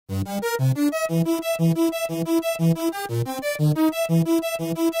Day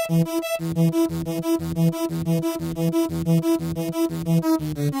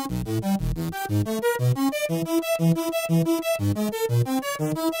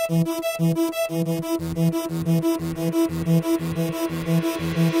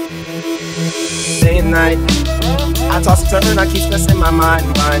and night, I toss and turn, I keep stressing my mind.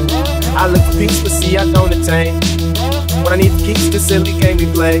 I look for peace, but see I don't attain. What I need to keep is this silly game we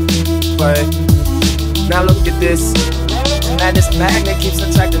play. Now look at this, madness magnet keeps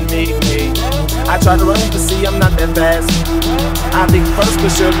attracting me. I try to run, but see I'm not that fast. I think first,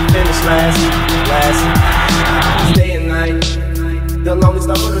 but surely finish last. It's day and night, the longest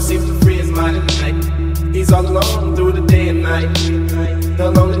loner seems to free his mind at night. He's all alone through the day and night.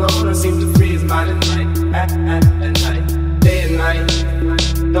 The lonely loner seems to free his mind at night. At night, day and night.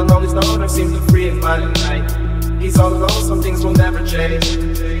 The lonely loner seems to free his mind at night. He's all alone, some things will never change.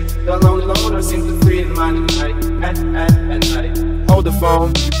 The lonely loner seems to free his mind at night. At night. Hold the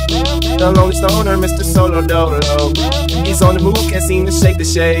phone. The lonely stoner, Mr. Solo Dolo. He's on the move, can't seem to shake the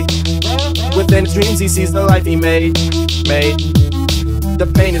shade. Within his dreams, he sees the life he made. The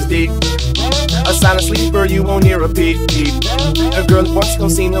pain is deep. A silent sleeper, you won't hear a peep. A girl that wants don't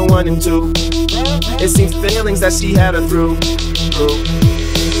see no one in two. It seems feelings that she had her through.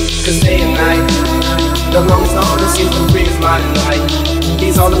 Cause day and night, the longest loner seems to free his mind at night.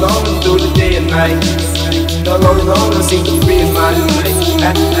 He's all alone through the day and night. The lonely loner seems to free his mind at night.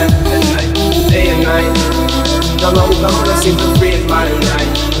 At night, day and night. The lonely loner seems to free his mind at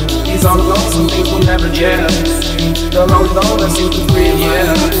night. He's all alone, some things will never change. The lonely loner seems to free his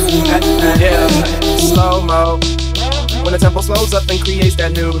mind at slow-mo. When the tempo slows up and creates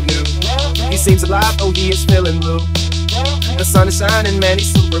that new. He seems alive, oh he is feeling blue. The sun is shining, man,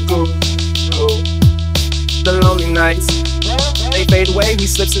 he's super cool. The lonely nights, they fade away, he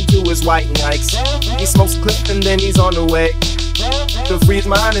slips into his white Nikes. He smokes a clip and then he's on the way. To free his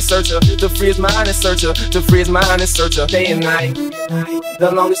mind and searcher, to free his mind and searcher, to free his mind and searcher. Day and night,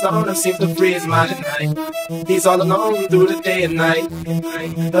 the longest loner seems to free his mind at night. He's all alone through the day and night.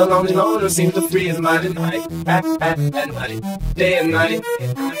 The lonely loner seems to free his mind at night. At night, day and night.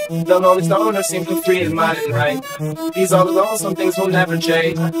 The lonely loner seems to free his mind at night. He's all alone, some things will never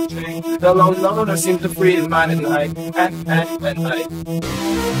change. The lonely loner seems to free his mind at night. At night. At night.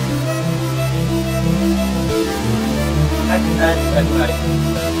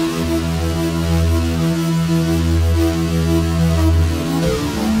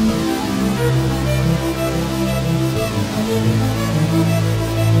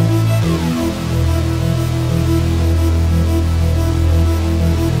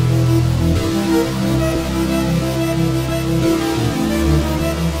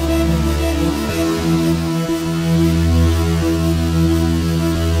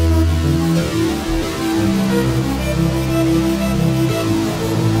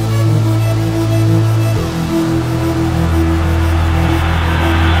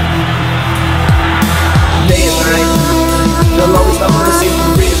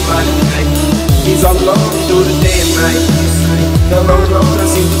 He's all alone through the day and night. The lonely loner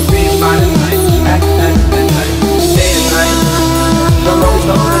seems to free his mind at night. At night, day and night. The lonely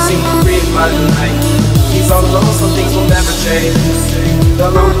loner seems to free his mind at night. He's all alone, some things will never change. The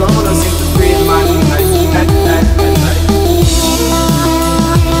lonely loner seems to free his mind at night. At night.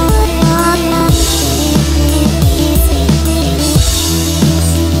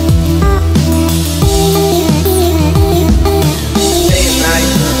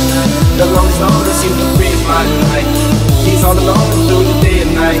 The lonely loner seems to free his mind at night. He's all alone through the day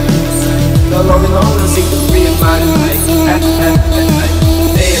and night. The lonely loner seems to free his mind at night. At night,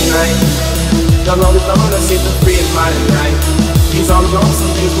 day and night. The lonely loner seems to free his mind at night. He's all alone, some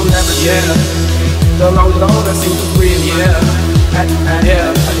things will never change. The lonely loner seems to free his mind at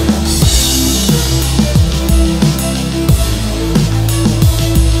night.